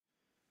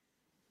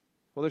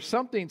Well, there's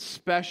something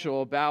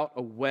special about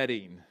a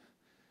wedding.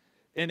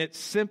 In its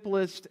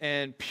simplest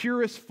and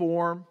purest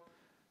form,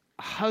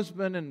 a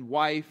husband and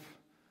wife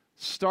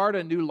start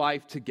a new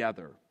life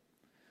together.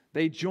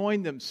 They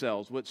join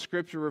themselves, what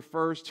Scripture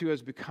refers to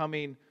as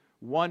becoming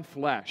one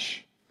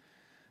flesh.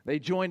 They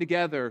join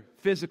together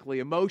physically,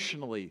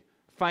 emotionally,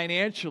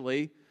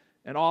 financially,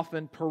 and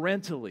often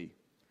parentally.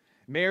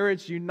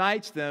 Marriage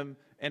unites them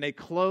in a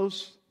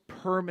close,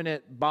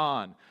 permanent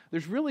bond.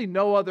 There's really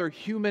no other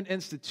human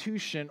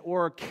institution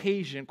or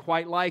occasion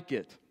quite like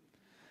it.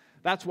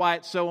 That's why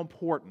it's so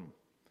important.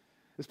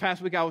 This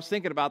past week I was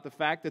thinking about the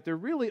fact that there are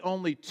really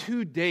only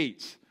two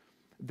dates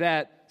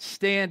that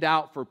stand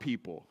out for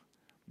people: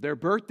 their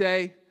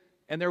birthday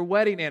and their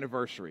wedding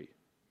anniversary.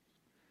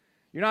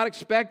 You're not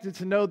expected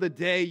to know the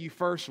day you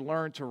first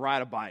learned to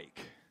ride a bike.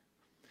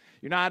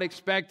 You're not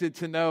expected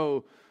to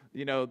know,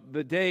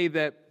 the day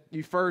that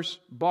you first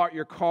bought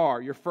your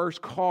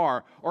first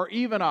car, or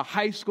even a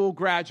high school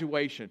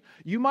graduation.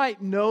 You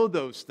might know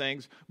those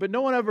things, but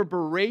no one ever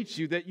berates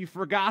you that you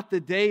forgot the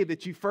day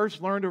that you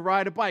first learned to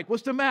ride a bike.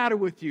 What's the matter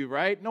with you,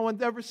 right? No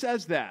one ever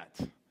says that.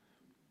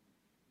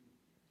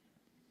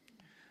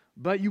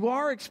 But you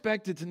are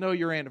expected to know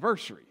your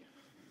anniversary.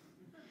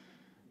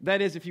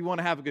 That is, if you want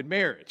to have a good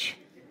marriage.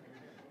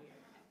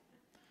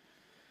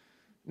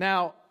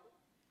 Now,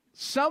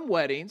 some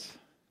weddings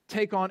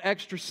take on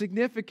extra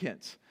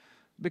significance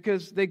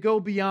because they go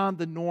beyond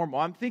the normal.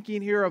 I'm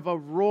thinking here of a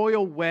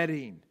royal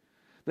wedding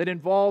that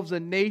involves a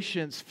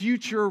nation's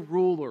future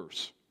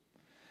rulers.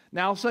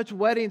 Now, such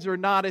weddings are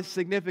not as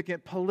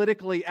significant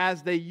politically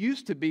as they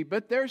used to be,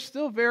 but they're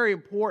still very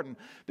important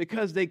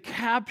because they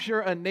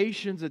capture a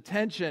nation's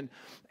attention,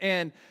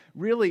 and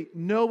really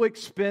no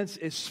expense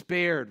is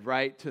spared,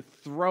 right, to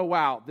throw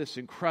out this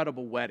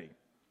incredible wedding.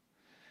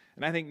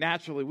 And I think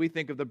naturally we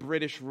think of the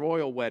British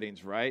royal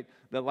weddings, right?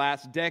 The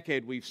last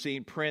decade we've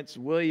seen Prince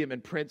William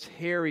and Prince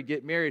Harry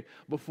get married.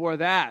 Before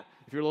that,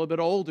 if you're a little bit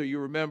older, you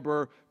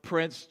remember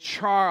Prince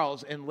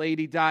Charles and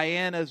Lady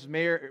Diana's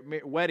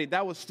wedding.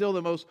 That was still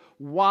the most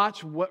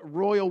watched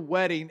royal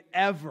wedding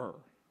ever.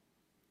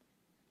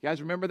 You guys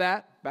remember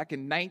that? Back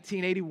in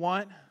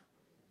 1981?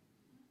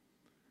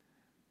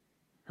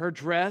 Her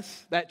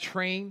dress, that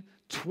train,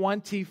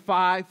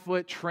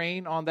 25-foot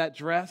train on that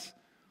dress.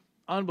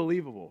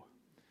 Unbelievable.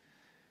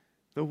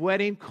 The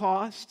wedding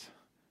cost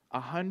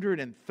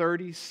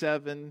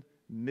 $137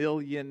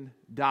 million.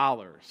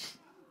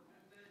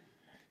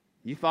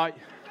 You thought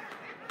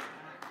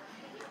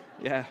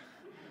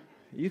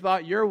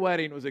your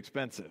wedding was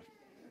expensive.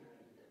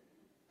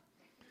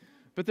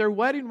 But their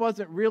wedding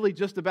wasn't really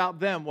just about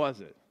them, was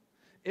it?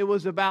 It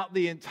was about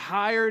the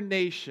entire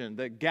nation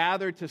that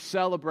gathered to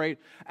celebrate,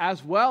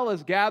 as well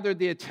as gathered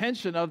the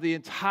attention of the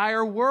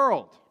entire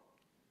world.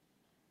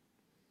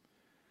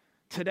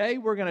 Today,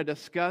 we're going to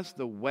discuss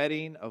the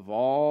wedding of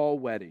all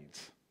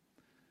weddings.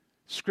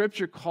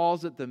 Scripture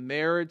calls it the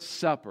marriage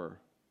supper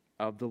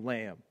of the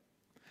Lamb.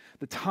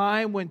 The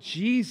time when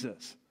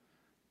Jesus,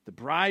 the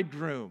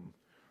bridegroom,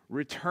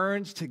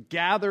 returns to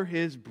gather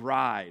his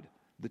bride,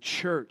 the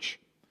church.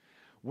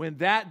 When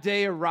that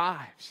day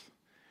arrives,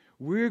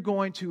 we're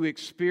going to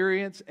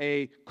experience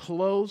a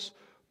close,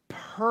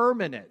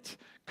 permanent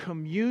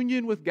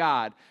communion with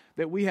God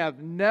that we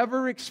have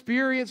never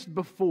experienced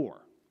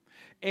before.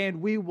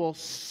 And we will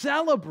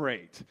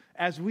celebrate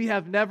as we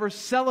have never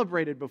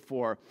celebrated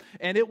before.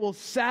 And it will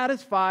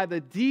satisfy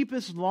the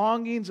deepest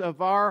longings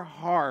of our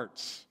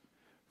hearts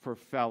for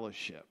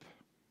fellowship.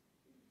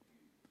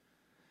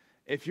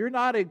 If you're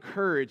not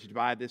encouraged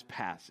by this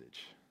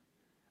passage,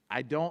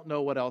 I don't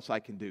know what else I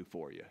can do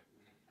for you.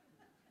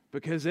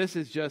 Because this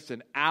is just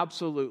an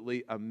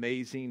absolutely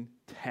amazing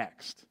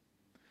text.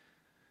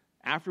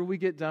 After we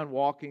get done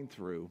walking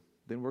through,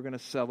 then we're going to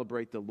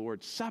celebrate the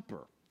Lord's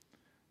Supper,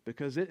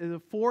 because it is a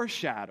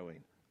foreshadowing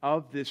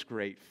of this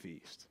great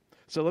feast.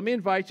 So let me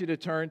invite you to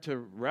turn to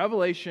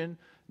Revelation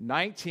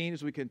 19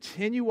 as we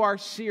continue our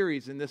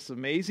series in this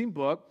amazing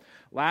book.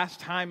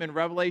 Last time in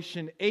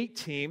Revelation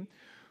 18,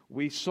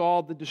 we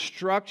saw the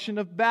destruction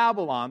of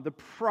Babylon, the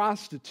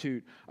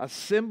prostitute, a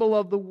symbol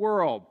of the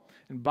world.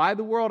 And by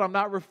the world, I'm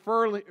not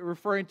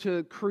referring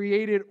to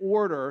created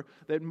order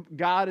that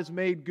God has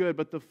made good,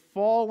 but the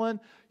fallen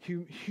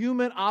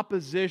human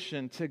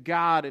opposition to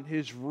God and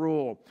His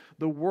rule.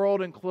 The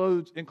world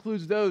includes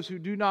those who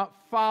do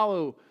not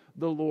follow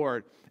the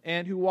Lord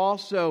and who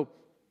also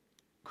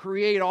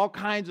create all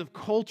kinds of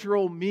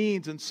cultural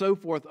means and so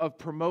forth of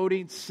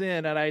promoting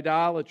sin and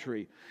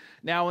idolatry.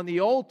 Now, in the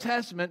Old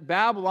Testament,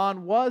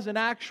 Babylon was an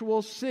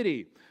actual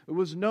city. It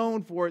was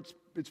known for its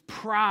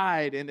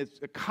pride and its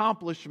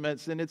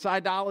accomplishments and its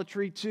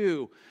idolatry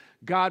too.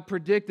 God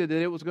predicted that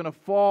it was going to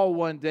fall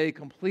one day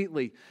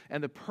completely,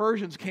 and the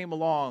Persians came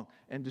along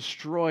and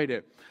destroyed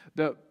it.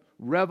 The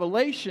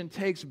Revelation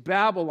takes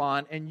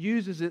Babylon and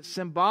uses it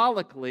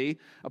symbolically,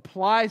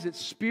 applies it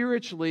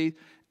spiritually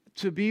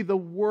to be the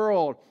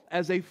world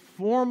as a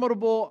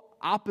formidable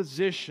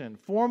opposition,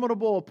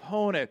 formidable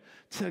opponent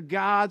to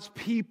God's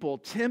people,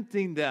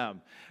 tempting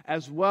them,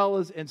 as well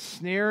as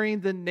ensnaring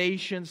the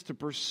nations to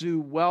pursue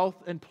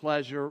wealth and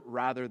pleasure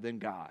rather than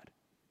God.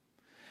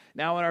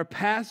 Now, in our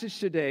passage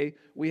today,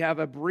 we have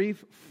a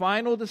brief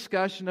final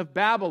discussion of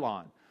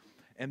Babylon,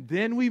 and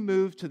then we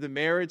move to the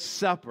marriage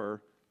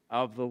supper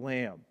of the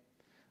Lamb.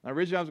 Now,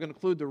 originally, I was going to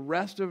include the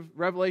rest of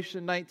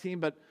Revelation 19,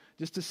 but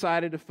just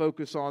decided to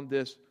focus on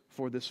this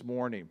for this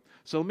morning.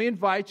 So let me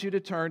invite you to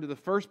turn to the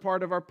first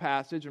part of our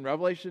passage in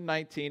Revelation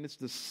 19. It's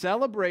the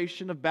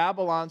celebration of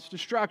Babylon's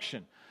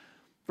destruction.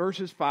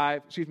 Verses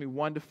 1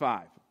 to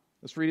 5.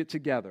 Let's read it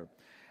together.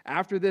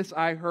 After this,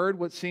 I heard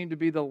what seemed to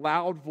be the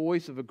loud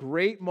voice of a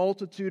great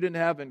multitude in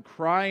heaven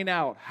crying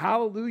out,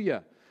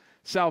 Hallelujah!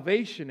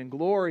 Salvation and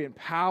glory and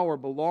power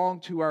belong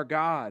to our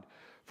God.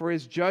 For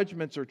his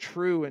judgments are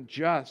true and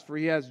just. For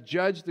he has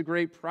judged the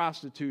great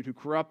prostitute who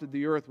corrupted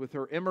the earth with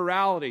her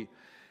immorality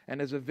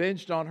and has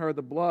avenged on her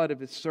the blood of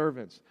his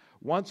servants.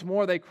 Once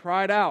more they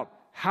cried out,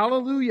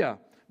 Hallelujah!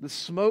 The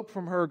smoke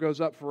from her goes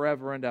up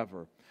forever and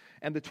ever.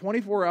 And the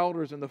 24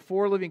 elders and the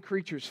 4 living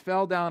creatures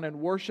fell down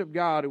and worshiped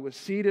God who was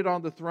seated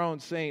on the throne,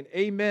 saying,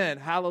 Amen,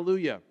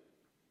 Hallelujah.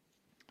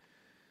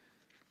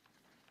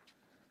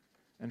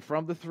 And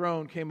from the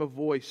throne came a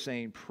voice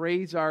saying,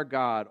 Praise our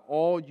God,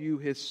 all you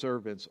his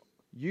servants,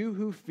 you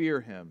who fear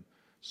him,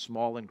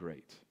 small and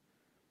great.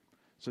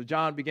 So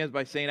John begins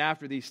by saying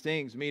after these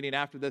things, meaning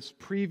after this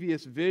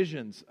previous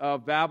visions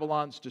of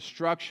Babylon's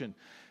destruction,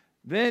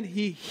 then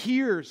he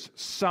hears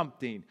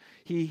something.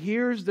 He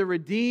hears the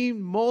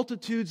redeemed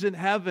multitudes in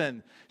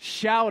heaven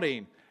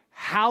shouting,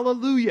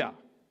 Hallelujah.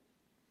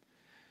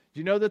 Do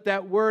you know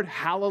that word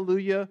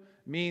hallelujah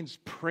means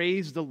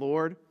praise the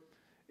Lord?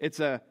 It's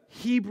a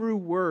Hebrew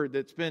word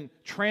that's been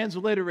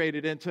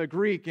transliterated into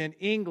Greek and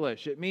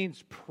English. It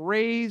means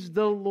praise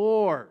the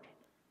Lord.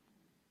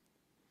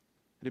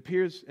 It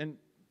appears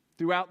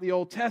throughout the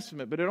Old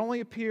Testament, but it only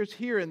appears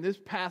here in this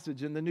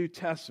passage in the New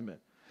Testament.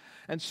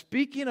 And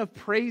speaking of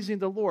praising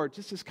the Lord,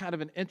 just as kind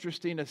of an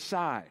interesting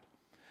aside,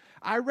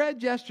 I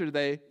read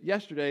yesterday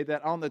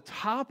that on the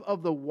top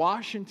of the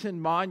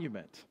Washington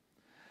Monument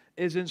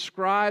is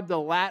inscribed the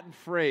Latin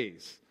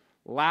phrase,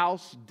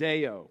 Laus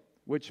Deo,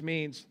 which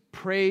means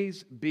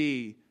praise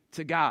be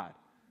to God.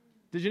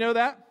 Did you know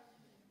that?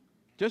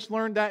 Just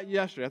learned that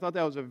yesterday. I thought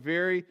that was a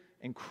very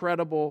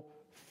incredible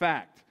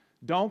fact.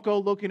 Don't go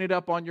looking it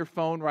up on your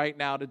phone right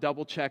now to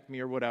double check me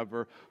or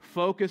whatever.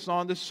 Focus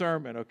on the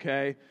sermon,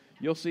 okay?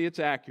 You'll see it's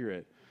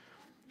accurate.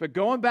 But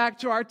going back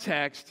to our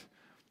text,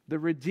 the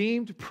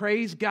redeemed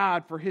praise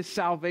God for his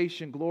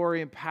salvation,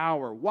 glory, and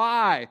power.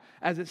 Why?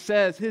 As it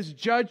says, his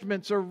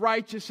judgments are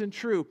righteous and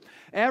true.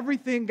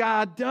 Everything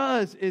God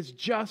does is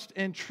just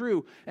and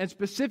true. And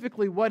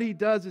specifically, what he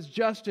does is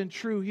just and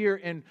true here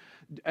in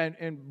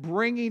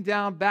bringing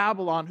down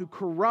Babylon, who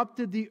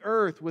corrupted the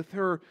earth with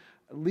her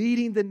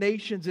leading the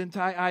nations into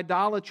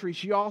idolatry.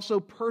 She also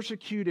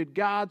persecuted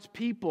God's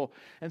people.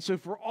 And so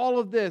for all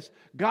of this,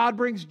 God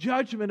brings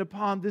judgment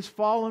upon this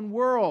fallen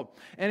world.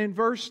 And in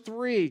verse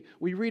 3,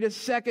 we read a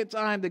second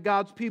time that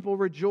God's people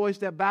rejoice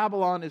that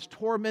Babylon is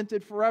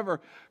tormented forever.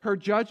 Her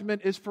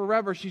judgment is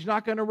forever. She's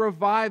not going to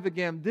revive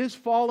again. This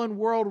fallen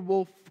world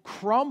will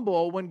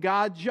crumble when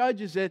God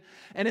judges it,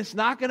 and it's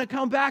not going to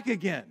come back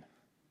again.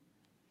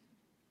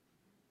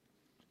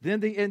 Then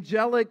the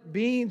angelic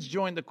beings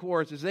join the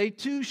chorus as they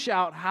too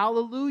shout,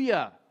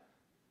 Hallelujah.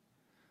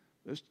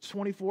 There's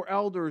 24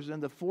 elders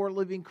and the 4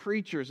 living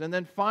creatures. And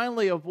then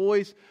finally a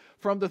voice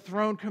from the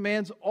throne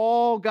commands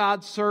all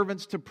God's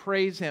servants to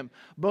praise him,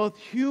 both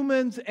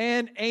humans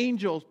and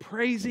angels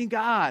praising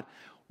God.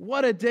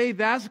 What a day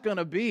that's going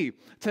to be,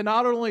 to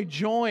not only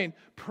join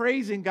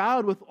praising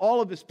God with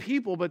all of his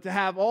people, but to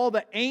have all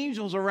the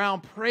angels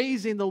around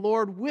praising the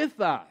Lord with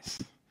us.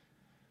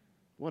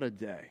 What a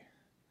day.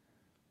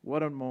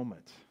 What a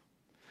moment.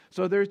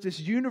 So there's this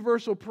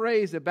universal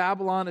praise that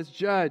Babylon is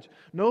judged,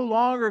 no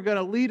longer going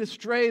to lead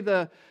astray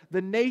the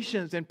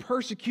nations and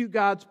persecute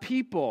God's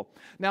people.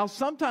 Now,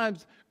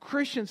 sometimes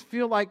Christians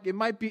feel like it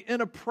might be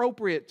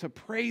inappropriate to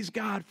praise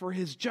God for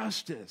his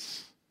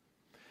justice.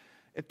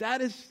 If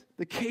that is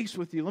the case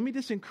with you, let me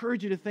just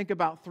encourage you to think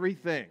about 3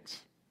 things.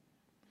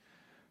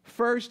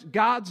 First,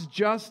 God's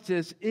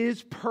justice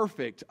is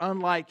perfect,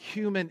 unlike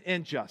human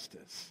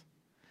injustice.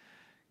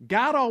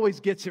 God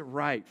always gets it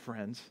right,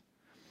 friends.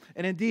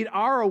 And indeed,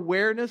 our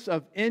awareness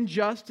of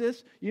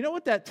injustice, you know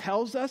what that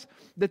tells us?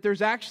 That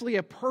there's actually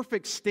a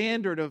perfect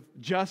standard of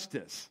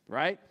justice,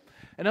 right?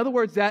 In other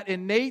words, that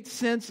innate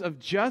sense of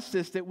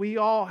justice that we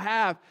all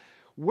have,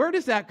 where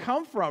does that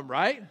come from,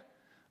 right?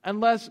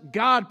 Unless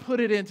God put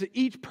it into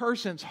each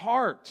person's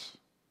heart.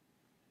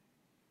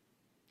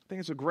 I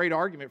think it's a great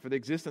argument for the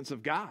existence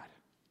of God.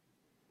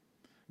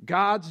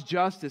 God's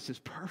justice is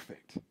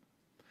perfect.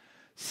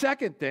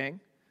 Second thing,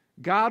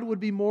 God would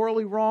be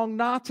morally wrong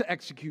not to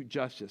execute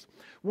justice.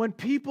 When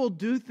people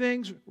do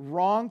things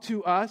wrong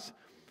to us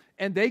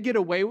and they get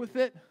away with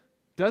it,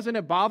 doesn't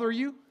it bother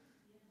you?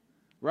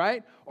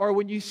 right? Or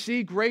when you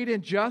see great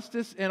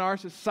injustice in our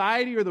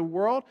society or the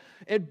world,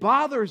 it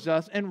bothers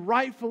us, and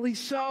rightfully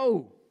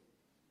so.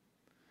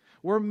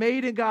 We're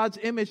made in God's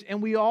image,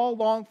 and we all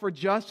long for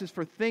justice,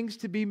 for things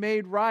to be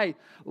made right.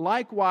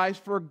 Likewise,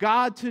 for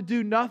God to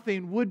do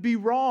nothing would be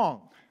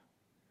wrong,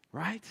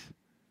 right?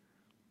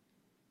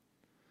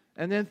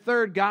 And then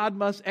third, God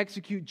must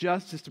execute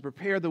justice to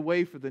prepare the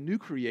way for the new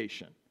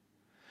creation.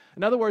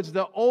 In other words,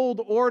 the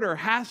old order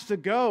has to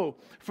go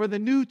for the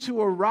new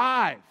to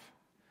arrive.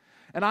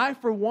 And I,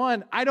 for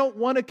one, I don't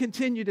want to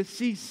continue to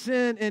see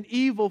sin and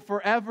evil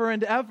forever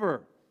and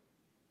ever.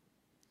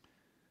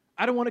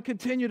 I don't want to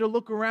continue to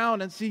look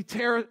around and see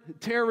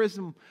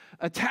terrorism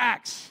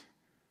attacks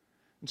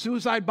and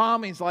suicide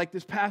bombings like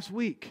this past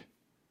week.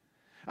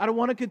 I don't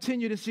want to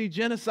continue to see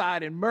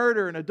genocide and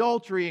murder and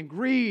adultery and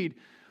greed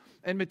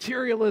and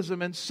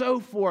materialism and so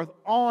forth,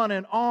 on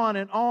and on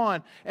and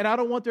on. And I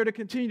don't want there to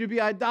continue to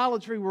be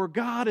idolatry where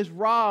God is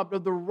robbed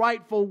of the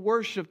rightful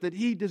worship that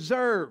He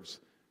deserves.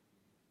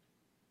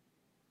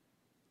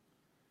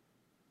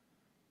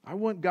 I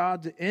want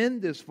God to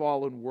end this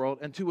fallen world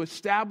and to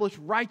establish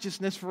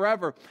righteousness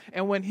forever.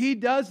 And when He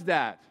does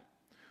that,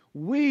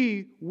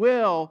 we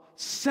will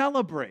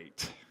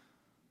celebrate.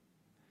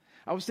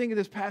 I was thinking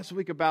this past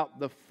week about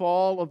the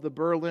fall of the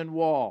Berlin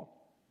Wall.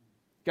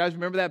 You guys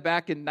remember that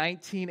back in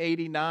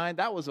 1989?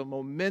 That was a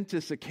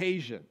momentous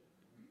occasion.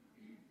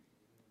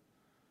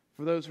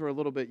 For those who are a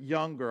little bit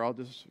younger, I'll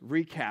just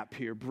recap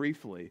here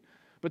briefly.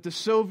 But the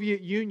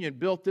Soviet Union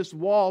built this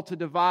wall to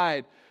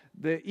divide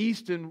the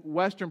east and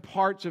western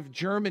parts of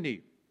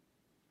Germany.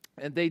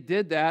 And they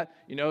did that,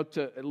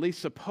 to at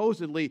least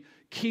supposedly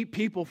keep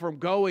people from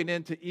going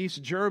into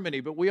East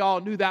Germany. But we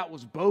all knew that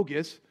was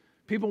bogus.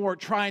 People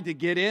weren't trying to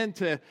get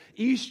into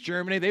East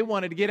Germany. They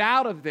wanted to get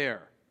out of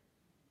there.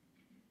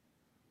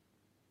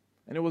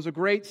 And it was a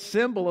great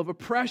symbol of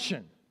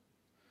oppression.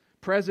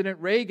 President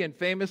Reagan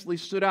famously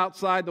stood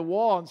outside the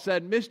wall and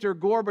said, "Mr.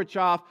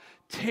 Gorbachev,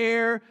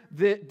 tear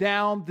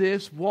down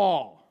this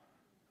wall."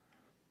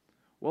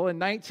 Well, in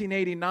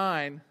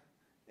 1989,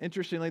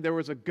 interestingly, there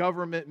was a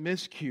government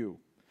miscue.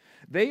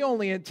 They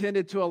only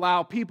intended to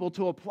allow people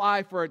to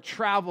apply for a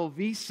travel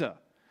visa.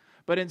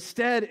 But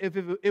instead, if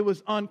it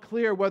was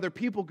unclear whether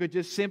people could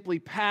just simply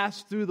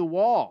pass through the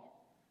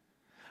wall,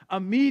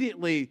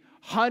 immediately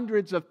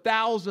hundreds of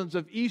thousands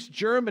of East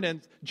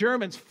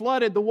Germans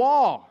flooded the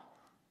wall.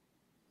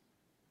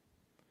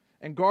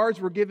 And guards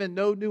were given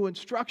no new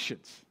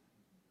instructions.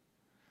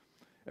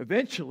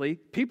 Eventually,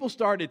 people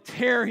started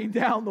tearing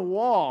down the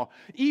wall,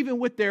 even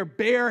with their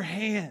bare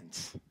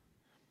hands.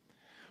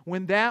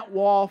 When that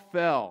wall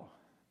fell,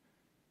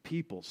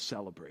 people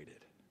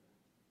celebrated.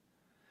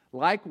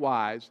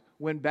 Likewise,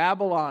 when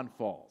Babylon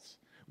falls,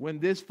 when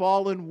this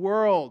fallen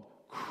world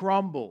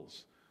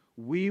crumbles,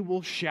 we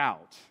will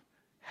shout,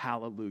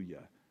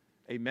 hallelujah.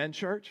 Amen,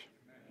 church?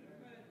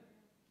 Amen.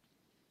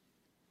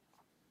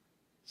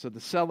 So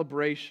the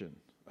celebration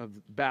of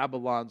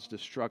Babylon's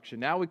destruction.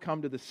 Now we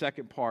come to the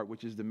second part,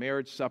 which is the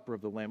marriage supper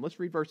of the Lamb. Let's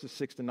read verses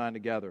 6 to 9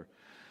 together.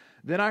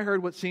 Then I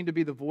heard what seemed to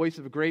be the voice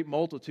of a great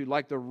multitude,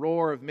 like the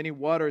roar of many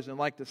waters and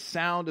like the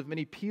sound of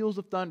many peals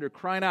of thunder,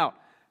 crying out,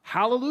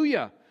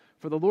 hallelujah!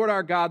 For the Lord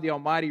our God, the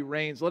Almighty,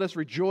 reigns. Let us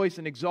rejoice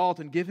and exalt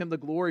and give Him the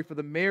glory, for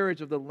the marriage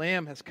of the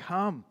Lamb has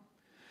come.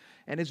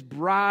 And His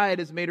bride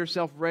has made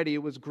herself ready.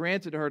 It was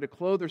granted to her to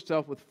clothe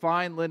herself with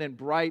fine linen,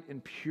 bright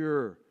and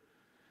pure.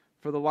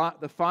 For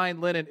the fine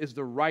linen is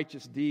the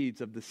righteous deeds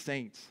of the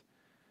saints.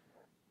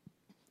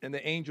 And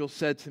the angel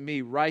said to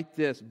me, write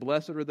this,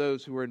 blessed are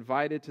those who are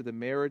invited to the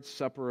marriage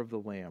supper of the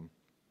Lamb.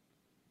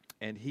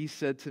 And He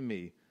said to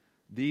me,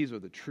 these are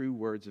the true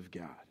words of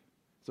God.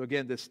 So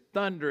again, this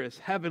thunderous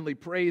heavenly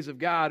praise of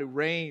God who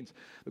reigns.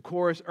 The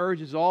chorus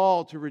urges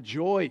all to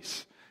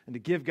rejoice and to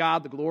give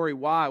God the glory.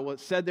 Why? Well, it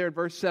said there in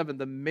verse 7,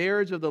 the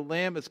marriage of the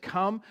Lamb has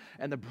come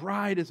and the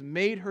bride has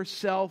made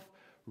herself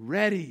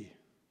ready.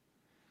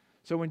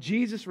 So when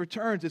Jesus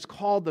returns, it's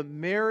called the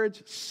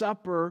marriage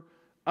supper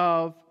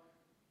of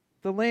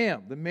the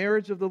Lamb, the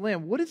marriage of the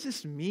Lamb. What does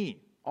this mean?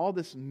 All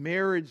this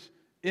marriage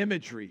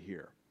imagery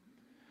here.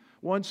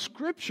 Well, in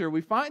Scripture,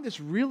 we find this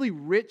really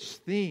rich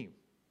theme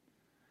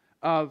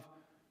of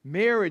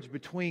marriage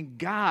between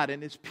God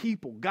and His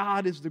people.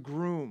 God is the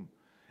groom,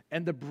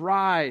 and the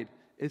bride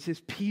is His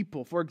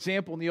people. For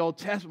example, in the Old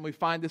Testament, we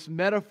find this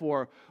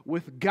metaphor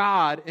with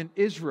God and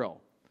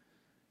Israel.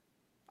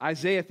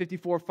 Isaiah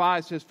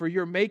 54:5 says, for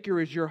your Maker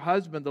is your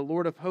husband, the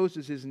Lord of hosts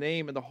is His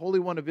name, and the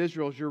Holy One of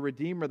Israel is your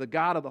Redeemer, the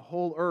God of the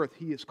whole earth,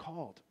 He is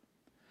called.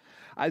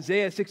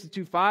 Isaiah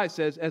 62:5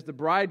 says, as the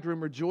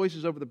bridegroom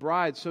rejoices over the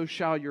bride, so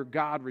shall your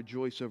God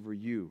rejoice over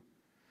you.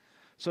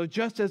 So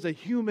just as a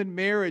human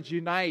marriage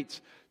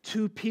unites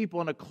two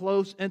people in a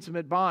close,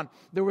 intimate bond,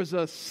 there was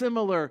a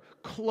similar,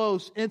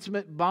 close,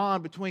 intimate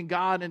bond between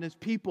God and His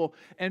people,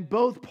 and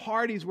both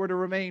parties were to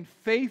remain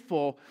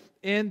faithful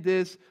in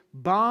this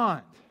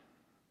bond.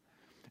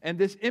 And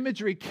this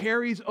imagery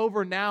carries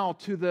over now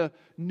to the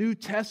New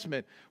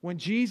Testament. When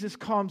Jesus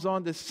comes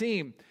on the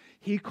scene,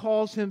 He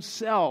calls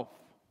Himself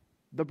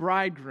the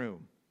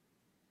bridegroom.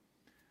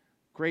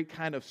 Of great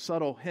kind of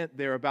subtle hint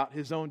there about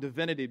his own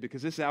divinity,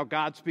 because this is how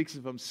God speaks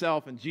of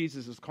himself, and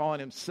Jesus is calling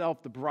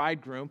himself the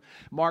bridegroom.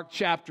 Mark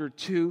chapter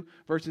 2,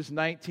 verses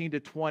 19 to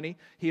 20,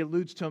 he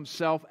alludes to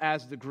himself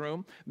as the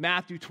groom.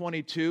 Matthew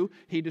 22,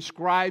 he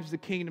describes the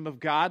kingdom of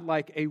God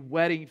like a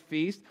wedding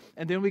feast.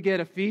 And then we get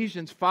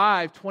Ephesians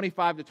 5,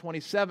 25 to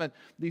 27,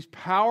 these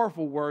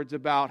powerful words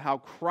about how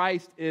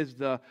Christ is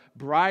the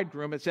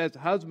bridegroom. It says,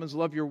 husbands,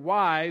 love your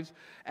wives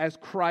as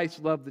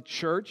Christ loved the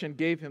church and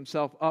gave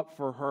himself up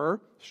for her.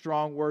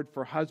 Strong word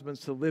for husbands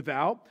to live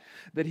out,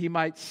 that he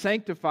might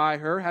sanctify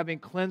her, having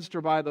cleansed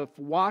her by the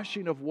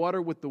washing of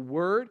water with the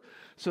word,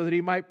 so that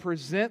he might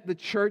present the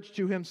church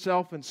to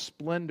himself in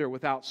splendor,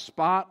 without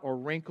spot or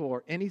wrinkle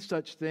or any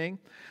such thing,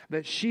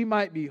 that she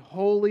might be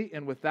holy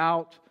and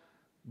without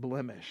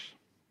blemish.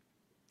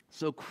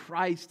 So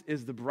Christ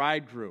is the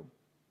bridegroom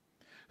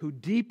who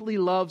deeply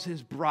loves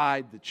his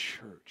bride, the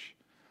church.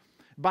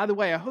 By the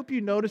way, I hope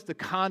you notice the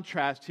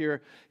contrast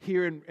here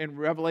in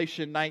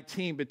Revelation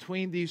 19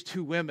 between these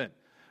two women.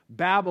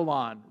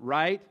 Babylon,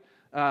 right?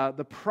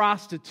 The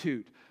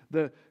prostitute.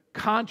 The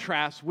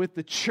contrast with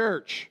the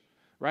church,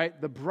 right?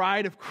 The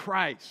bride of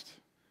Christ.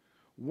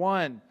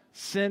 One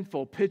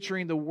sinful,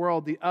 picturing the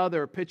world. The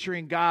other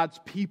picturing God's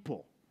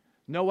people.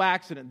 No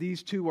accident.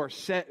 These two are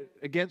set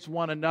against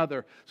one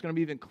another. It's going to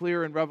be even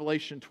clearer in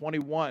Revelation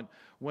 21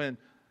 when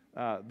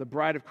the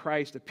bride of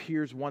Christ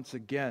appears once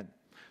again.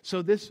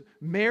 So this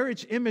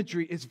marriage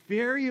imagery is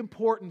very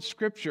important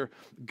scripture.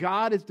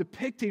 God is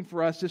depicting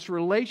for us this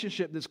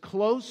relationship, this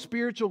close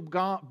spiritual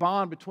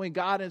bond between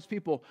God and his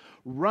people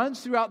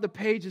runs throughout the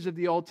pages of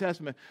the Old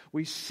Testament.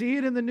 We see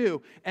it in the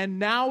New, and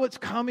now it's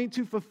coming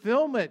to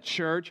fulfillment,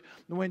 church,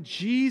 when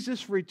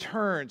Jesus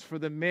returns for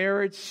the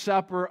marriage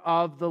supper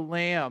of the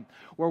Lamb,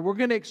 where we're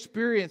going to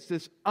experience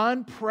this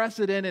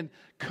unprecedented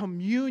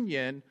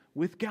communion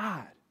with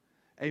God.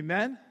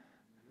 Amen?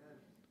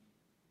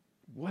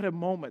 What a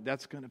moment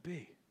that's going to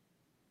be.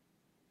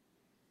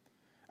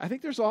 I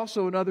think there's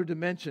also another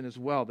dimension as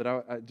well that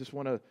I just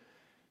want to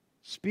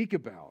speak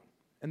about,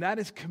 and that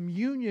is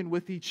communion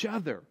with each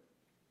other.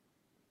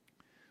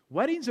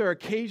 Weddings are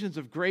occasions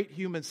of great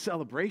human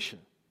celebration.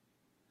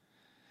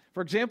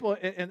 For example,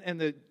 in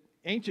the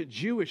ancient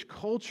Jewish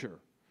culture,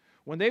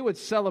 when they would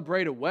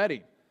celebrate a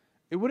wedding,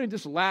 it wouldn't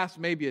just last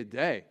maybe a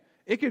day.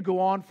 It could go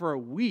on for a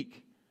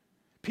week.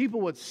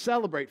 People would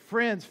celebrate,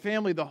 friends,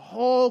 family, the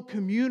whole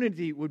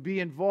community would be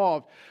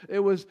involved. It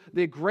was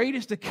the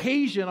greatest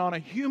occasion on a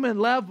human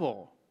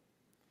level.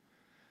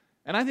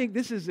 And I think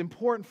this is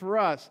important for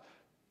us.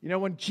 You know,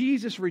 when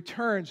Jesus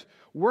returns,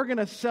 we're going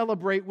to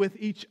celebrate with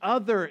each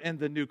other in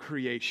the new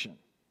creation.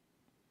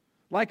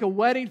 Like a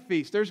wedding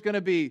feast, there's going to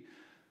be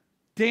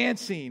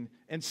dancing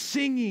and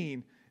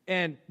singing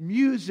and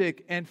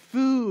music and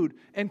food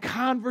and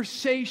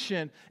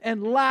conversation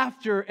and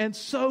laughter and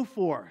so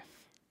forth.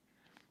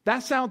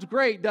 That sounds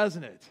great,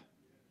 doesn't it?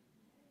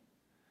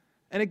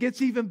 And it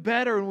gets even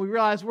better when we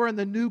realize we're in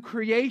the new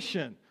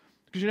creation.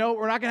 Because, you know,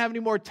 we're not going to have any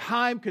more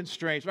time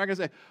constraints. We're not going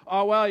to say,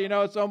 oh, well, you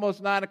know, it's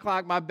almost 9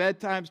 o'clock. My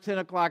bedtime's 10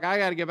 o'clock. I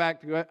got to get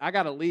back to it. I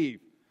got to leave.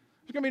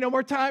 There's going to be no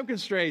more time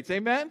constraints.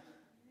 Amen?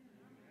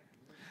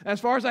 As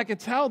far as I can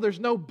tell, there's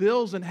no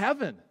bills in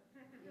heaven.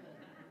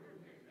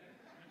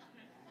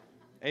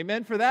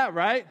 Amen for that,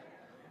 right?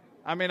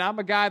 I mean, I'm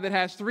a guy that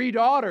has 3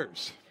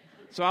 daughters.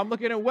 So I'm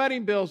looking at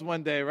wedding bills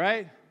one day,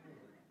 right?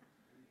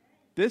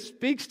 This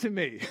speaks to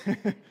me.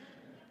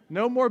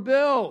 No more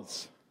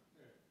bills.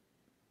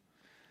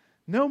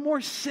 No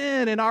more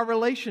sin in our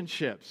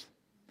relationships.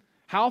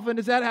 How often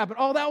does that happen?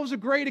 Oh, that was a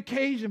great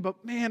occasion,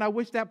 but man, I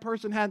wish that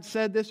person hadn't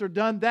said this or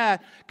done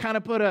that. Kind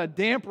of put a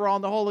damper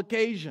on the whole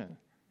occasion.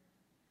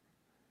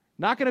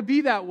 Not going to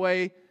be that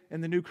way in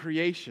the new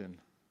creation.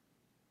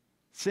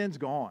 Sin's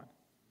gone.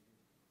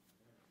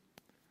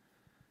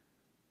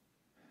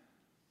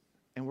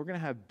 And we're going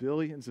to have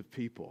billions of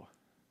people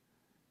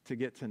to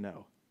get to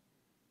know.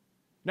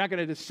 Not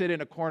going to just sit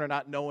in a corner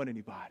not knowing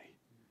anybody.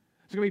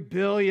 There's going to be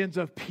billions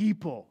of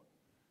people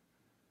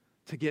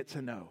to get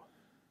to know.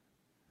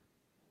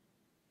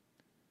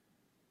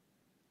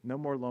 No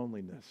more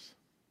loneliness.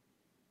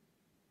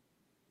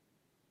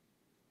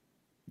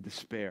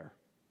 Despair.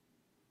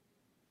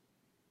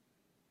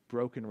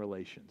 Broken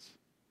relations.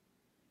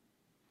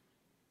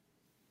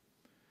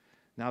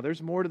 Now,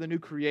 there's more to the new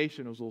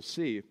creation, as we'll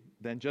see,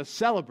 than just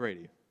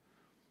celebrating.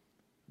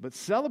 But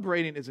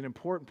celebrating is an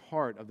important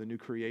part of the new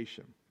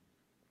creation.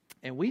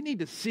 And we need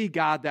to see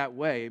God that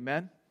way,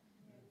 amen?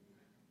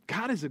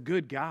 God is a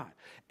good God.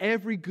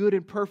 Every good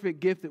and perfect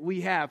gift that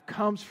we have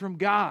comes from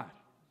God.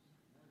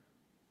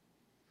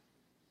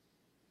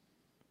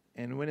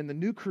 And when in the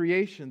new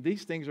creation,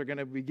 these things are going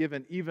to be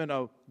given even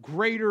a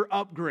greater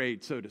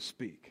upgrade, so to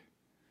speak.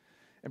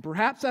 And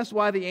perhaps that's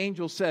why the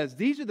angel says,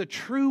 these are the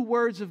true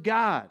words of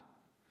God.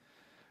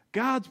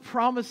 God's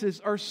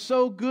promises are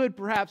so good,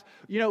 perhaps.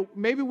 You know,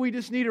 maybe we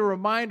just need a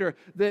reminder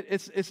that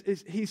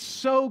He's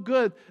so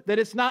good that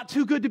it's not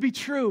too good to be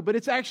true, but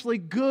it's actually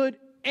good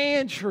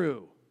and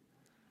true.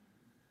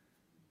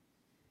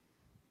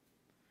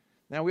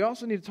 Now, we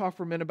also need to talk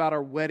for a minute about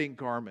our wedding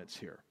garments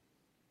here.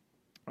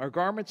 Our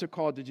garments are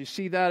called, did you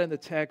see that in the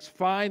text?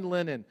 Fine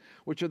linen,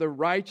 which are the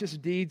righteous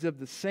deeds of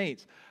the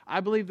saints. I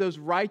believe those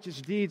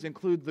righteous deeds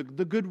include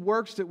the good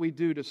works that we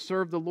do to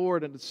serve the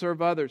Lord and to serve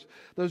others.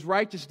 Those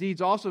righteous deeds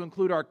also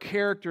include our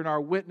character and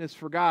our witness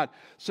for God.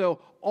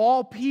 So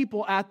all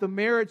people at the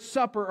marriage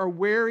supper are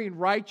wearing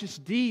righteous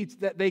deeds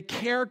that they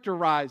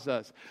characterize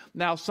us.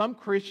 Now, some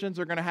Christians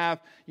are going to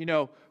have,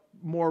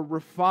 more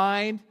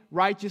refined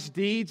righteous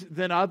deeds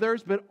than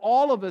others, but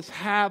all of us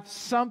have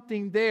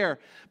something there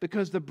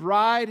because the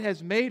bride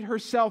has made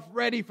herself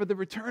ready for the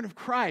return of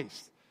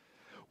Christ.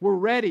 We're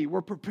ready.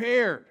 We're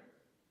prepared.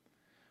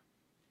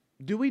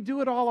 Do we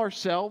do it all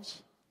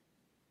ourselves?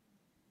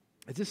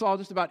 Is this all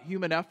just about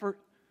human effort?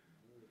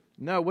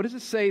 No. What does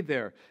it say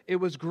there? It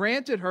was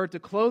granted her to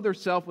clothe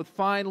herself with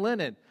fine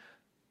linen.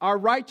 Our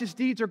righteous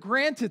deeds are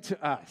granted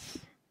to us.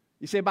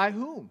 You say, by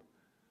whom?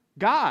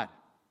 God.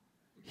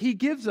 He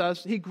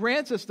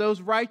grants us those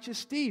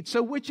righteous deeds.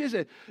 So which is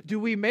it? Do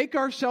we make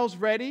ourselves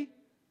ready?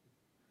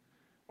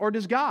 Or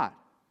does God?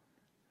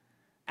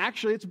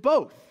 Actually, it's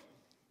both.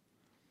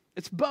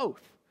 It's both.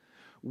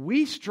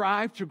 We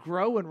strive to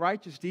grow in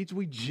righteous deeds.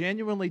 We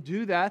genuinely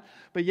do that.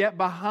 But yet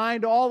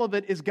behind all of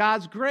it is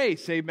God's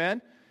grace.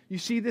 Amen? You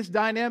see this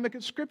dynamic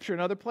in Scripture in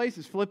other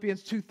places.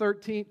 Philippians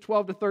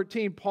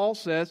 2:12-13, Paul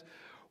says,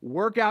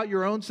 work out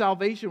your own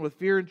salvation with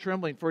fear and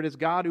trembling, for it is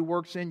God who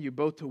works in you,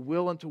 both to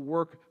will and to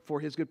work for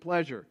His good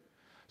pleasure.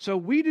 So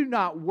we do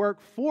not work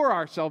for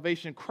our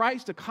salvation.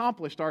 Christ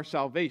accomplished our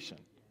salvation.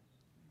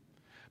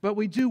 But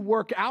we do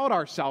work out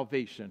our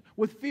salvation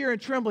with fear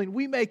and trembling.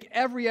 We make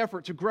every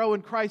effort to grow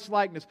in Christ's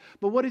likeness.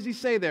 But what does he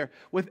say there?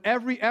 With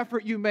every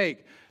effort you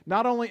make,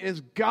 not only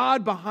is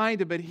God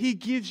behind it, but He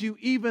gives you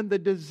even the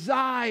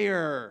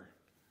desire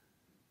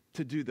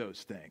to do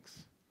those things.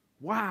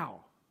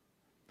 Wow.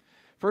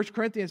 1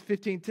 Corinthians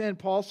 15:10,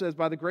 Paul says,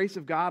 by the grace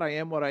of God I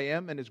am what I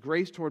am, and His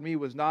grace toward me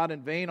was not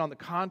in vain. On the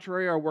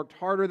contrary, I worked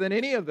harder than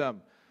any of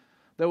them.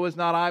 Though it was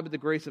not I, but the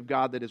grace of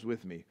God that is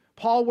with me.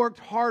 Paul worked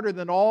harder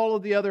than all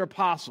of the other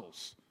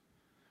apostles.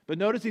 But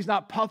notice he's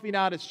not puffing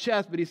out his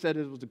chest, but he said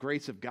it was the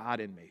grace of God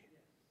in me.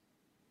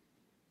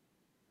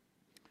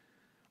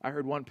 I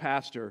heard one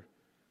pastor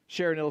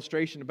share an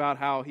illustration about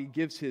how he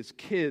gives his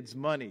kids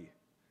money,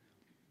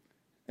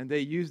 and they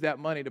use that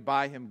money to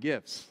buy him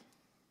gifts.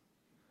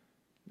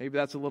 Maybe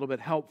that's a little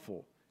bit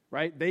helpful,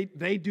 right?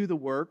 They do the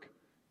work.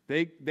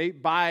 They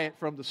buy it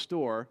from the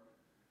store,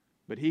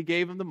 but he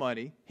gave them the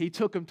money. He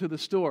took them to the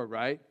store,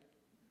 right?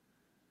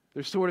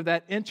 There's sort of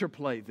that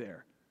interplay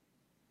there.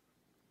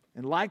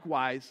 And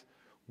likewise,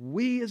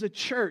 we as a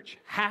church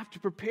have to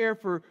prepare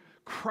for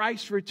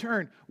Christ's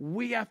return.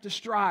 We have to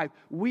strive.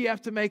 We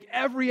have to make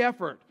every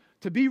effort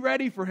to be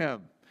ready for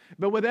Him.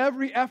 But with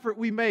every effort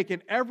we make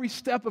and every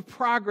step of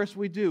progress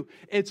we do,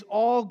 it's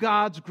all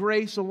God's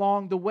grace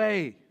along the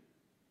way.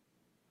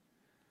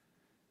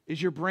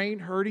 Is your brain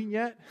hurting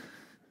yet?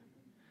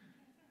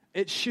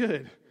 It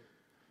should.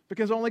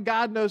 Because only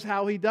God knows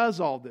how He does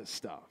all this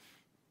stuff.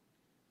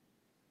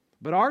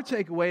 But our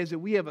takeaway is that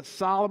we have a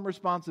solemn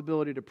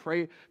responsibility to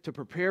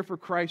prepare for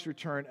Christ's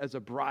return as a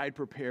bride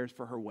prepares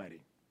for her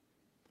wedding.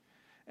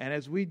 And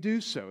as we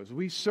do so, as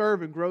we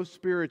serve and grow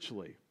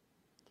spiritually,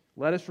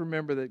 let us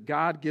remember that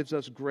God gives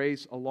us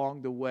grace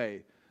along the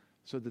way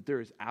so that there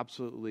is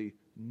absolutely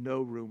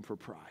no room for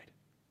pride.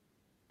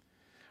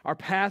 Our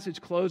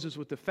passage closes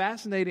with the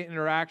fascinating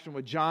interaction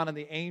with John and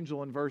the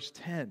angel in verse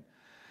 10.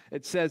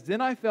 It says, then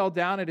I fell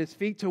down at His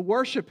feet to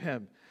worship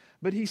Him.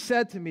 But He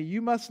said to me,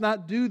 you must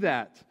not do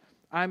that.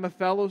 I am a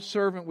fellow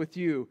servant with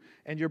you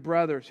and your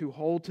brothers who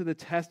hold to the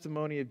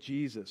testimony of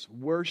Jesus.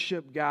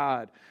 Worship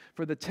God,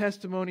 for the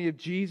testimony of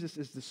Jesus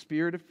is the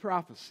spirit of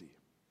prophecy.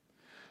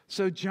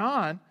 So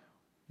John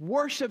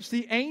worships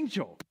the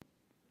angel.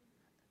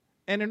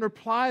 And in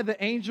reply,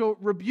 the angel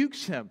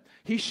rebukes him.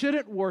 He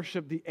shouldn't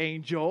worship the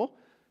angel.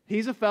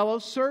 He's a fellow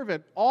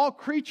servant. All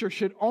creatures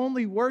should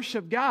only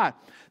worship God.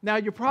 Now,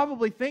 you're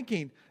probably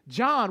thinking,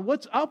 John,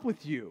 what's up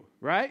with you,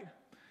 right?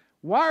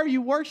 Why are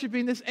you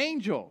worshiping this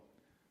angel?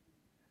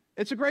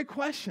 It's a great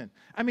question.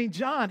 I mean,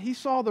 John, he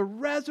saw the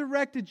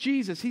resurrected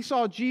Jesus. He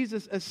saw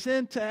Jesus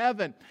ascend to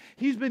heaven.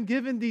 He's been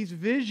given these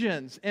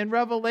visions and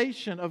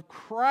revelation of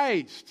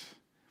Christ.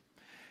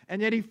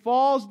 And yet he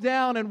falls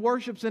down and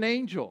worships an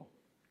angel.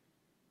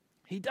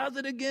 He does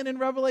it again in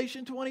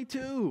Revelation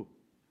 22.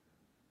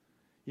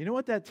 You know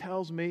what that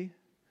tells me?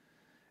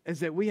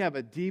 Is that we have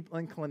a deep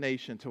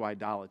inclination to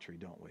idolatry,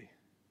 don't we?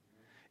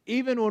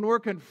 Even when we're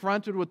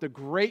confronted with the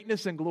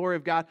greatness and glory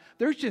of God,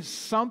 there's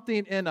just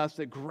something in us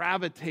that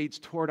gravitates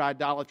toward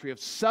idolatry, of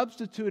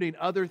substituting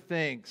other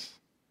things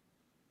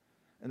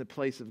in the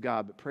place of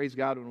God. But praise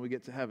God, when we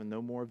get to heaven,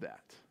 no more of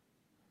that.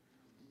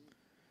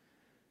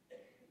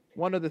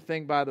 One other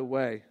thing, by the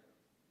way,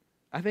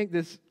 I think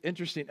this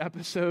interesting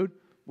episode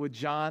with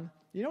John,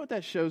 you know what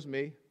that shows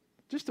me?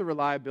 Just the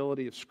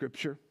reliability of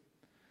Scripture.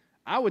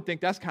 I would think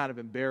that's kind of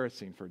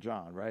embarrassing for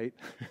John, right?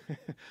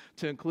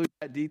 To include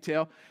that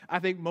detail. I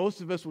think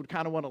most of us would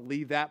kind of want to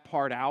leave that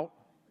part out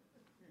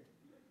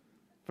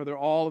for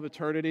all of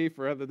eternity,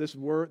 forever this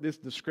word, this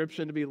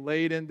description to be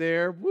laid in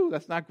there. Woo,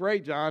 that's not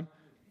great, John.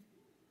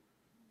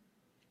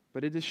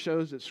 But it just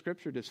shows that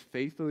Scripture just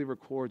faithfully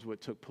records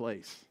what took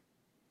place,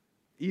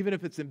 even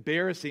if it's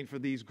embarrassing for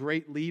these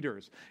great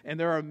leaders. And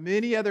there are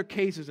many other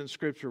cases in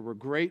Scripture where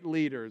great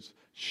leaders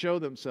show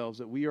themselves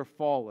that we are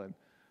fallen,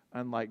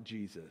 unlike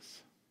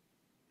Jesus.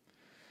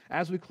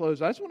 As we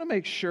close, I just want to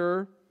make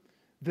sure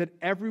that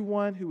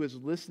everyone who is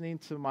listening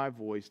to my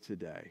voice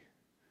today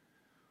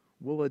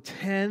will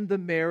attend the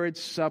marriage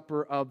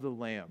supper of the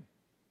Lamb.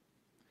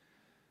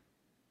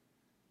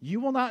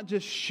 You will not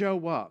just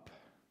show up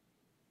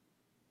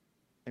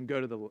and go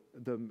to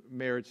the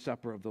marriage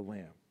supper of the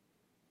Lamb.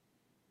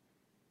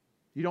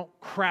 You don't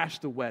crash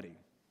the wedding.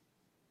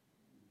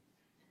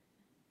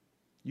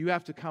 You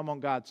have to come on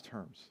God's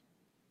terms.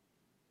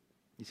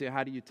 You say,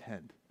 how do you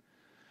attend?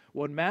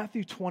 Well, in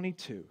Matthew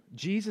 22,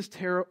 Jesus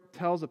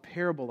tells a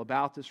parable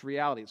about this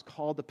reality. It's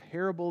called the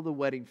parable of the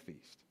wedding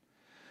feast.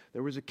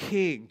 There was a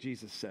king,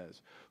 Jesus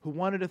says, who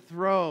wanted to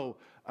throw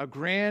a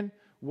grand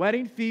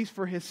wedding feast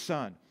for his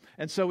son.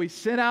 And so he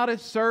sent out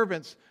his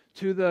servants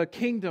to the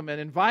kingdom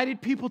and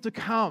invited people to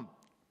come.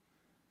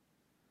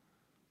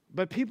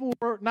 But people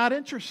were not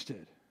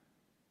interested.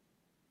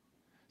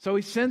 So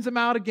he sends them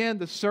out again,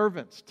 the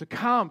servants, to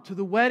come to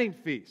the wedding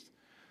feast.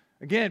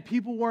 Again,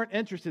 people weren't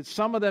interested.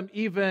 Some of them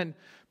even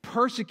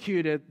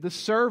persecuted the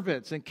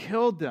servants and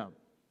killed them.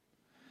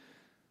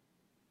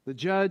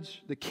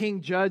 The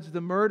king judged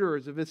the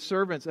murderers of his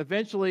servants.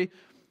 Eventually,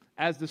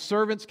 as the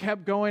servants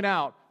kept going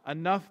out,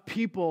 enough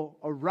people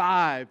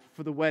arrived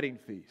for the wedding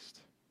feast.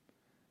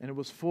 And it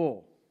was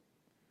full.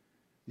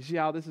 You see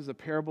how this is a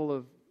parable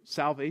of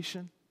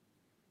salvation?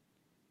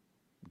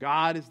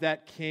 God is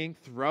that king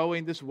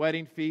throwing this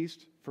wedding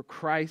feast for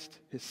Christ,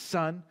 his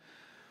son.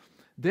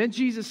 Then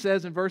Jesus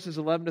says in verses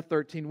 11 to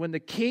 13, when the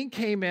king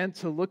came in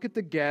to look at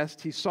the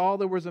guest, he saw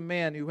there was a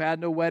man who had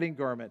no wedding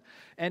garment.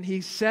 And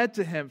he said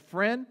to him,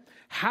 friend,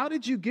 how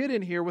did you get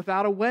in here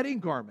without a wedding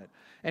garment?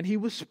 And he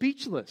was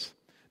speechless.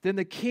 Then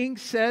the king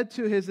said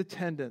to his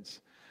attendants,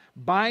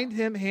 bind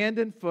him hand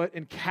and foot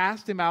and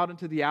cast him out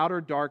into the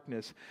outer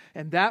darkness.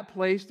 In that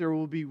place there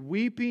will be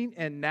weeping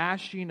and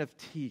gnashing of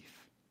teeth.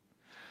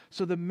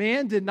 So the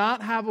man did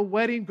not have a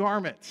wedding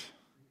garment,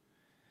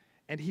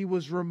 and he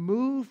was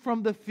removed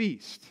from the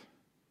feast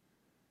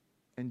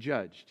and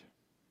judged.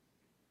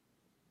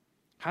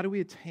 How do we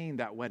attain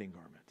that wedding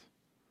garment?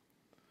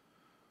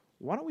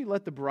 Why don't we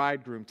let the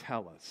bridegroom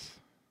tell us?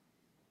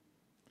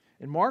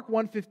 In Mark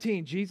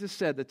 1:15, Jesus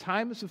said, the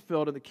time is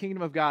fulfilled and the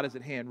kingdom of God is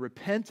at hand.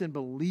 Repent and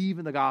believe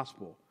in the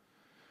gospel.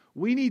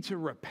 We need to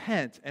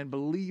repent and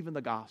believe in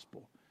the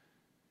gospel.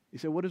 You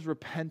say, what does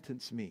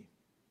repentance mean?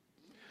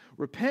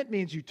 Repent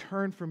means you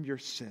turn from your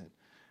sin.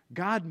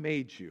 God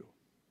made you.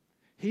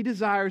 He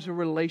desires a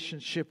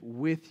relationship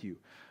with you.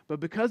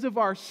 But because of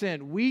our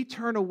sin, we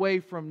turn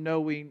away from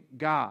knowing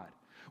God.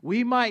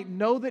 We might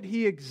know that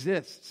He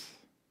exists,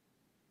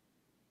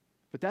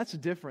 but that's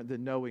different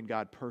than knowing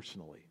God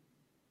personally.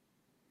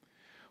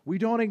 We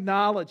don't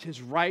acknowledge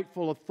His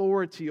rightful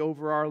authority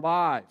over our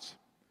lives.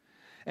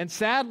 And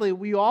sadly,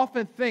 we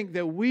often think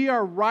that we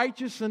are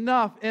righteous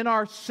enough in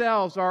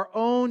ourselves, our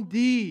own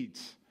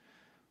deeds,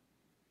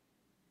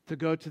 to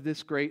go to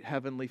this great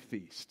heavenly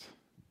feast.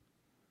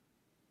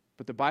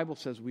 But the Bible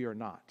says we are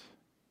not.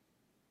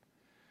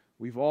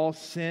 We've all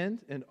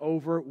sinned in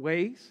overt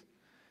ways.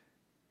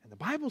 And the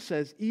Bible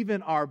says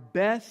even our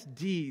best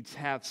deeds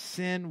have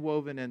sin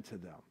woven into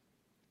them.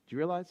 Do you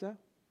realize that?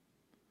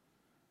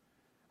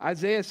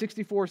 Isaiah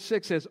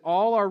 64:6 says,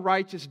 all our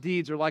righteous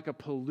deeds are like a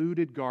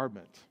polluted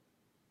garment.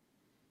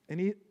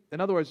 And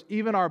in other words,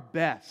 even our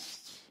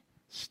best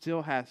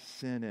still has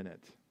sin in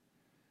it.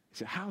 You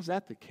say, how is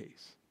that the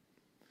case?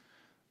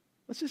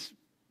 Let's just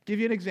give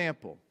you an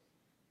example.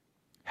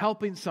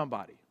 Helping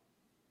somebody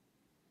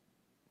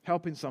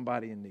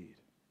in need.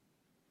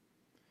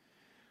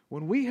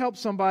 When we help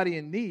somebody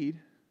in need,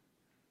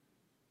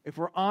 if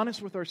we're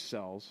honest with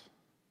ourselves,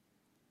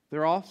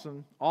 there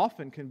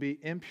often can be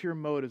impure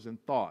motives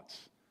and thoughts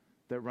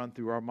that run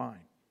through our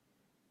mind.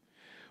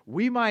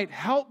 We might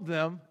help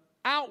them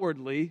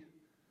outwardly,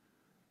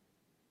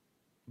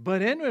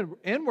 but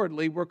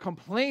inwardly we're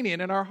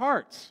complaining in our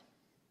hearts.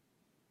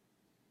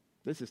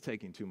 This is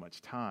taking too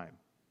much time.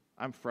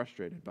 I'm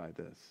frustrated by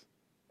this,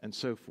 and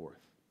so forth.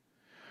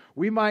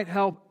 We might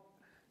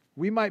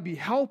be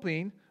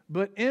helping,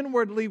 but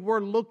inwardly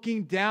we're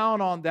looking down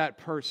on that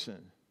person.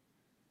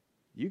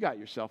 You got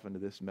yourself into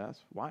this mess.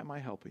 Why am I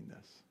helping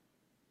this?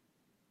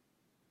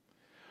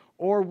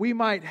 Or we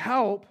might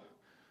help,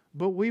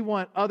 but we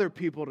want other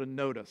people to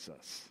notice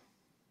us.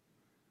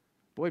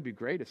 Boy, it'd be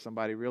great if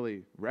somebody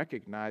really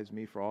recognized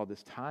me for all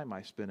this time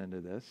I spent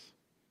into this.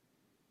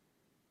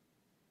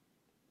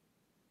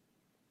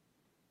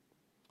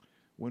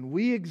 When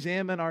we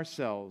examine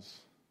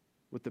ourselves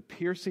with the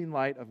piercing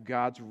light of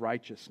God's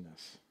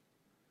righteousness,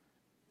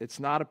 it's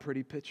not a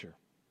pretty picture.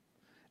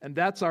 And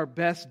that's our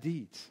best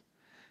deeds.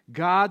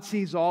 God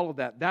sees all of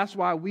that. That's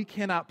why we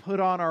cannot put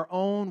on our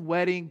own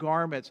wedding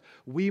garments.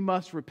 We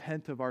must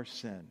repent of our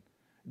sin.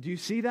 Do you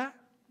see that?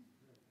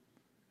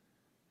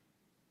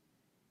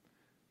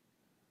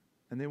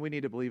 And then we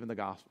need to believe in the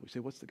gospel. We say,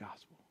 what's the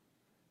gospel?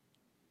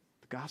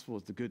 The gospel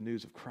is the good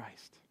news of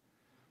Christ.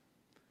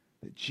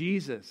 That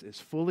Jesus is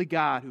fully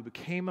God who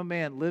became a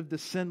man, lived a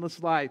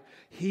sinless life.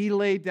 He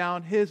laid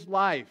down his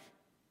life,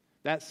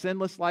 that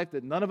sinless life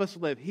that none of us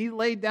live. He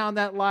laid down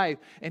that life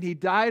and he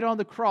died on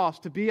the cross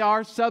to be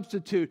our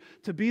substitute,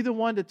 to be the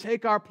one to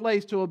take our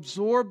place, to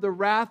absorb the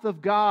wrath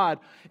of God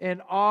in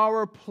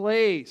our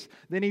place.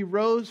 Then he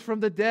rose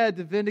from the dead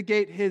to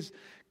vindicate his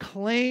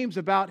claims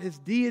about his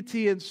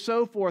deity and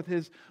so forth,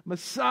 his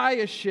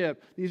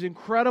messiahship, these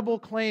incredible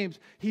claims.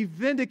 He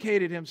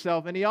vindicated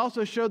himself, and he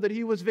also showed that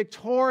he was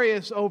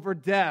victorious over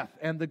death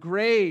and the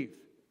grave.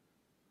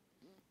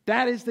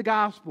 That is the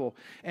gospel.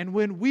 And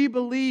when we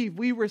believe,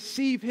 we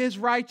receive his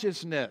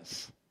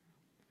righteousness.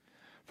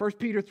 1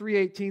 Peter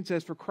 3:18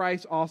 says, "For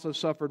Christ also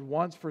suffered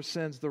once for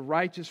sins, the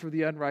righteous for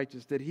the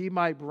unrighteous, that he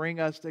might bring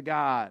us to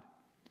God."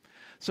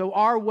 So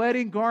our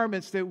wedding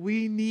garments that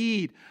we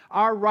need,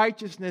 our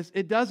righteousness,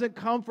 it doesn't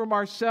come from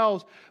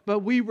ourselves,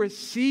 but we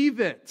receive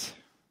it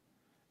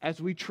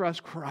as we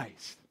trust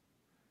Christ.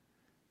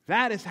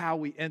 That is how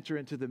we enter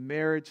into the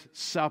marriage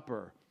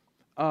supper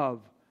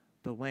of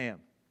the Lamb.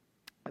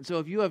 And so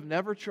if you have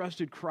never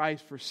trusted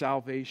Christ for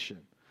salvation,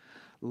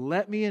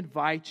 let me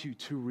invite you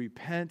to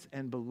repent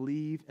and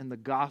believe in the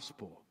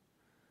gospel.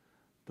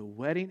 The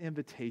wedding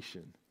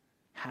invitation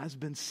has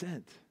been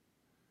sent.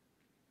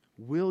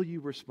 Will you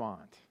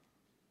respond?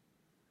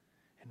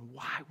 And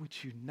why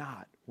would you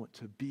not want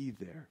to be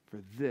there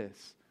for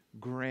this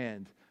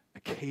grand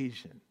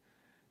occasion?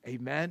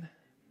 Amen?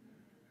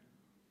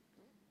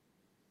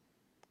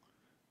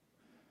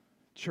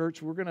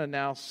 Church, we're going to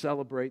now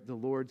celebrate the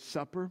Lord's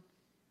Supper.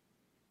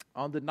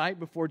 On the night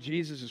before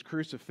Jesus'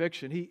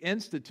 crucifixion, he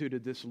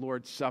instituted this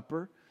Lord's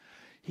Supper.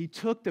 He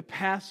took the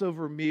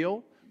Passover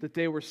meal that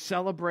they were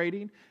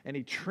celebrating, and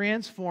he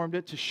transformed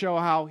it to show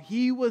how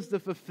he was the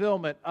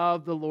fulfillment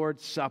of the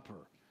Lord's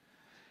Supper.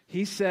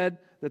 He said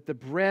that the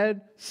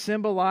bread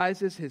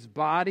symbolizes his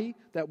body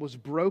that was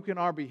broken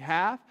on our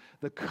behalf.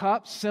 The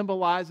cup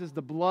symbolizes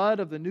the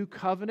blood of the new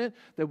covenant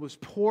that was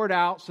poured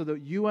out so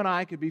that you and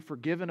I could be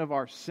forgiven of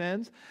our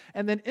sins.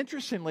 And then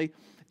interestingly,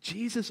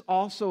 Jesus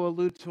also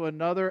alluded to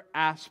another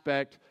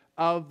aspect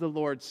of the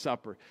Lord's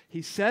Supper.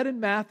 He said in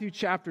Matthew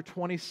chapter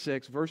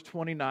 26, verse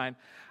 29,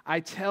 "I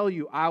tell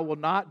you, I will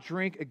not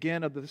drink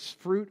again of the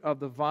fruit of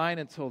the vine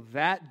until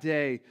that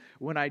day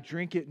when I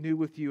drink it new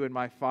with you in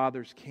my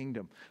Father's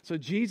kingdom." So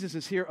Jesus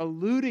is here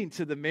alluding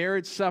to the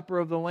marriage supper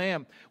of the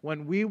Lamb,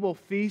 when we will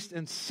feast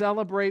and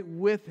celebrate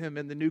with him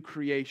in the new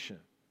creation.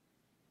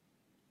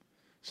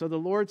 So the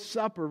Lord's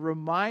Supper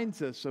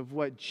reminds us of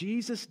what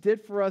Jesus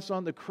did for us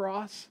on the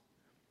cross,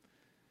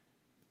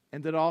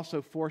 and that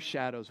also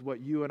foreshadows what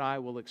you and I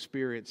will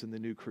experience in the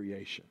new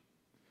creation.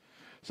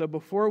 So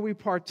before we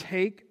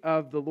partake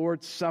of the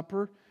Lord's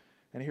Supper,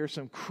 and here's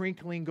some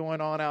crinkling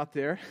going on out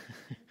there,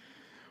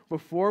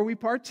 before we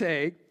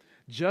partake,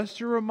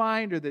 just a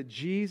reminder that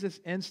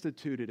Jesus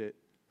instituted it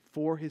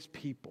for his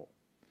people.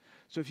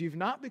 So if you've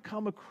not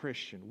become a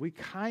Christian, we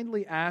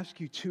kindly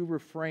ask you to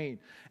refrain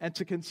and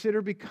to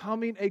consider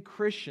becoming a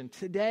Christian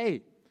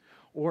today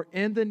or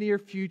in the near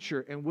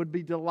future, and would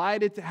be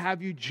delighted to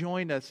have you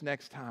join us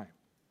next time.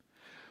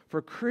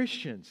 For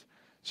Christians,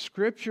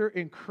 Scripture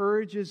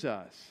encourages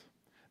us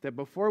that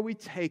before we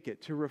take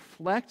it, to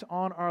reflect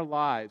on our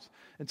lives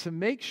and to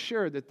make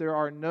sure that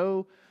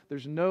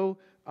there's no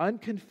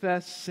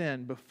unconfessed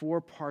sin before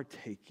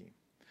partaking.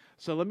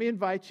 So let me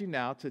invite you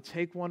now to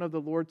take one of the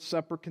Lord's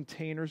Supper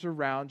containers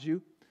around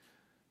you,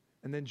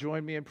 and then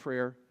join me in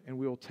prayer, and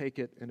we will take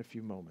it in a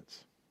few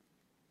moments.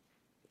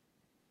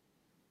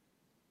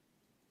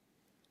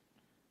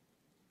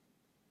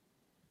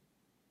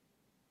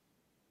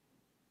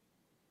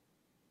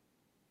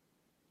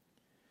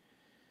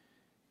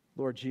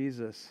 Lord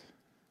Jesus,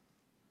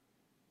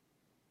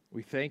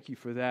 we thank you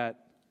for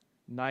that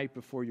night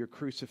before your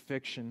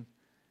crucifixion,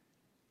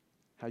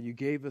 how you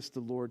gave us the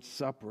Lord's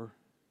Supper.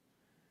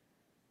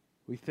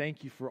 We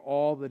thank you for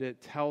all that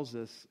it tells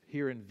us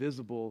here in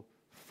visible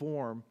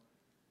form,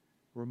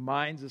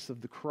 reminds us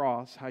of the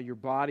cross, how your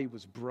body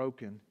was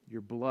broken,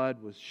 your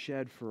blood was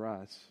shed for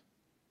us.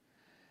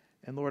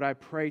 And Lord, I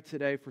pray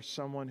today for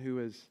someone who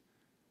has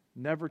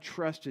never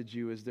trusted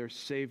you as their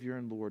Savior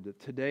and Lord, that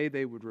today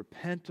they would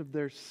repent of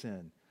their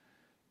sin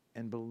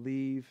and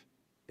believe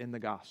in the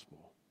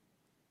gospel.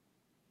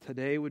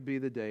 Today would be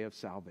the day of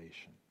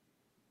salvation.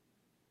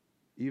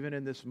 Even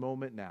in this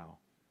moment now,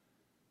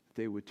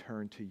 they would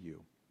turn to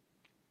you.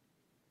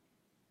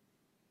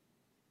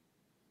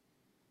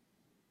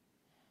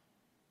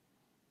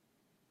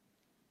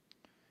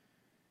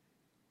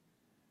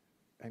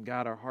 And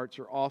God, our hearts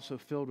are also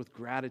filled with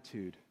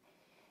gratitude,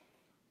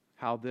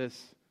 how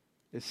this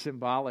is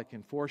symbolic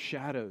and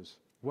foreshadows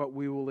what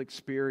we will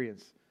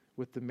experience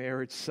with the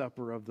marriage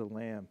supper of the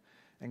Lamb.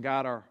 And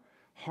God, our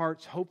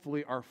hearts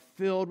hopefully are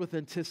filled with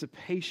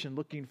anticipation,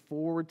 looking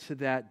forward to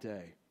that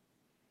day.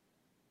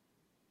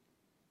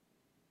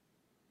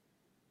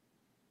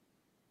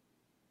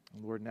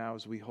 And Lord, now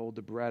as we hold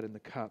the bread and the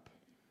cup,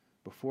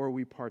 before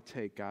we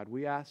partake, God,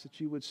 we ask that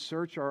you would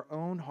search our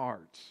own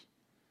hearts.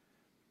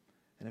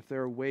 And if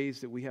there are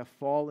ways that we have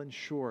fallen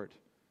short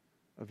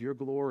of your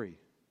glory,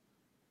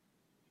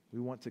 we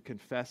want to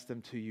confess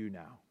them to you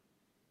now.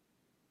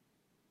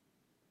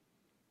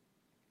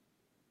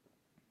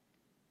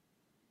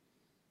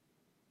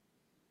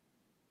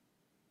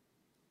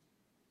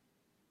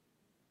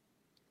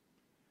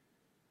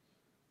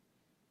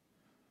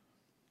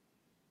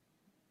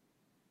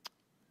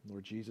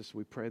 Lord Jesus,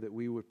 we pray that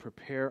we would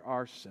prepare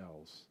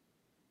ourselves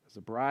as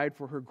a bride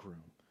for her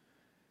groom.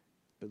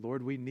 But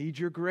Lord, we need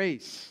your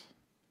grace.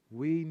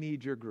 We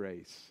need your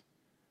grace.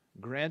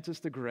 Grant us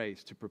the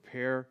grace to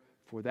prepare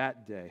for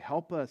that day.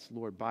 Help us,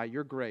 Lord, by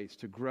your grace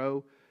to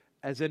grow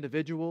as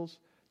individuals,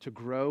 to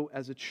grow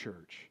as a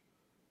church,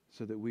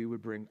 so that we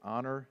would bring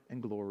honor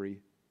and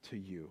glory to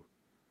you.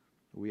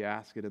 We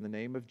ask it in the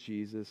name of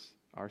Jesus,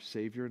 our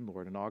Savior and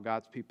Lord. And all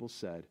God's people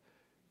said,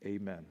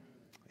 amen.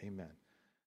 Amen.